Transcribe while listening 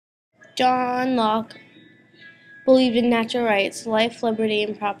John Locke believed in natural rights, life, liberty,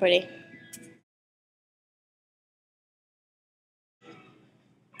 and property.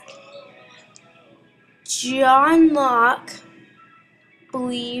 John Locke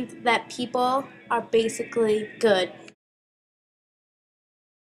believed that people are basically good.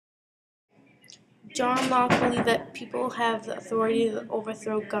 John Locke believed that people have the authority to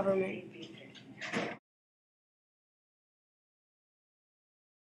overthrow government.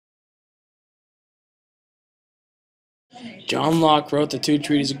 John Locke wrote the two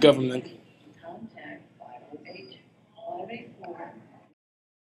treatises of government.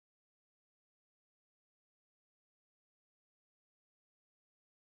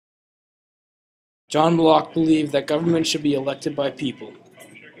 John Locke believed that government should be elected by people.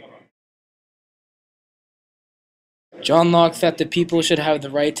 John Locke thought that people should have the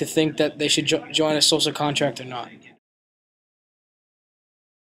right to think that they should join a social contract or not.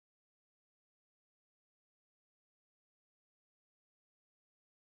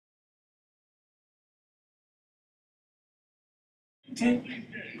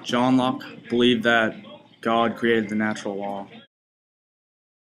 John Locke believed that God created the natural law.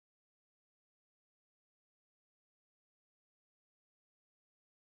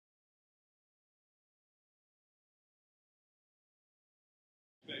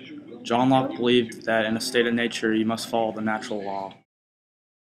 John Locke believed that in a state of nature you must follow the natural law.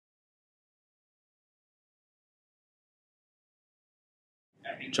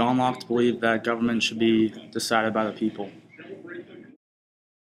 John Locke believed that government should be decided by the people.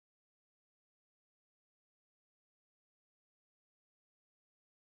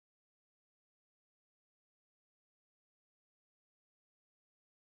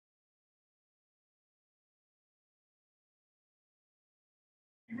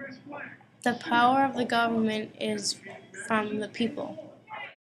 The power of the government is from the people.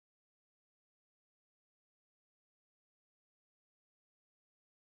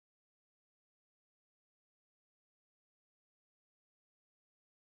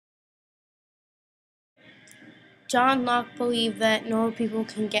 John Locke believed that normal people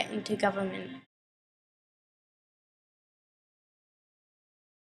can get into government.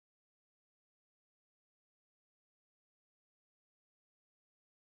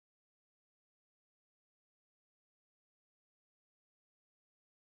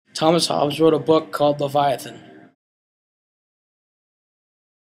 Thomas Hobbes wrote a book called Leviathan.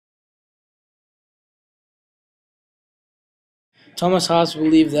 Thomas Hobbes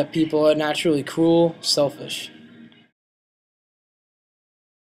believed that people are naturally cruel, selfish.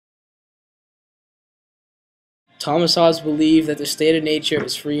 Thomas Hobbes believed that the state of nature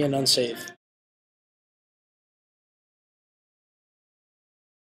is free and unsafe.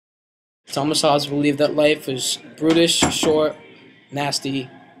 Thomas Hobbes believed that life was brutish, short, nasty.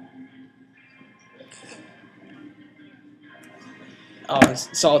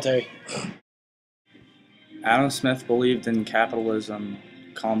 It's solitary. Adam Smith believed in capitalism,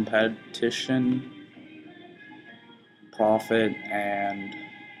 competition, profit, and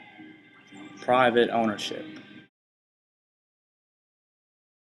private ownership.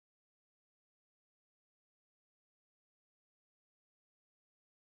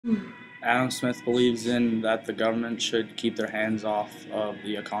 Adam Smith believes in that the government should keep their hands off of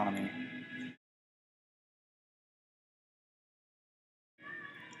the economy.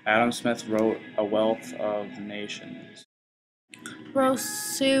 Adam Smith wrote A Wealth of Nations.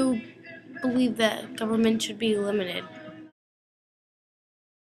 Rousseau believed that government should be limited.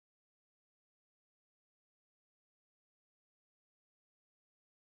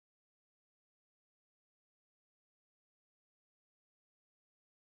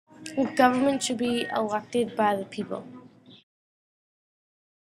 Government should be elected by the people.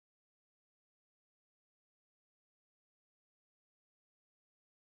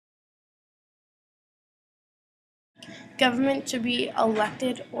 Government should be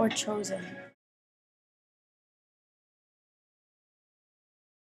elected or chosen.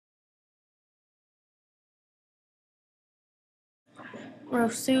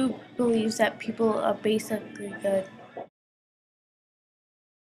 Rousseau believes that people are basically good.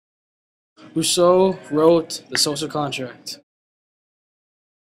 Rousseau wrote The Social Contract.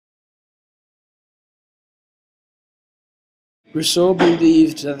 Rousseau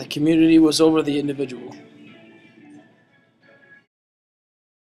believed that the community was over the individual.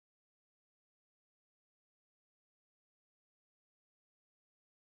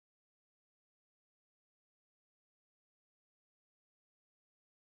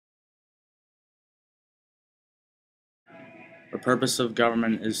 The purpose of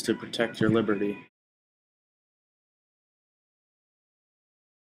government is to protect your liberty.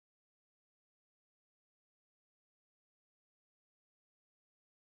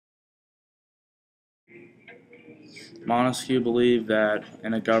 Montesquieu believed that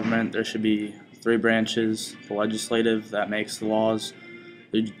in a government there should be three branches: the legislative that makes the laws,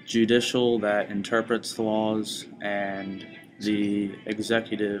 the judicial that interprets the laws, and the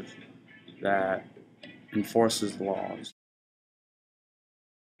executive that enforces the laws.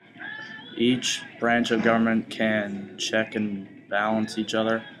 Each branch of government can check and balance each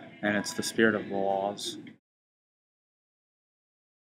other, and it's the spirit of the laws.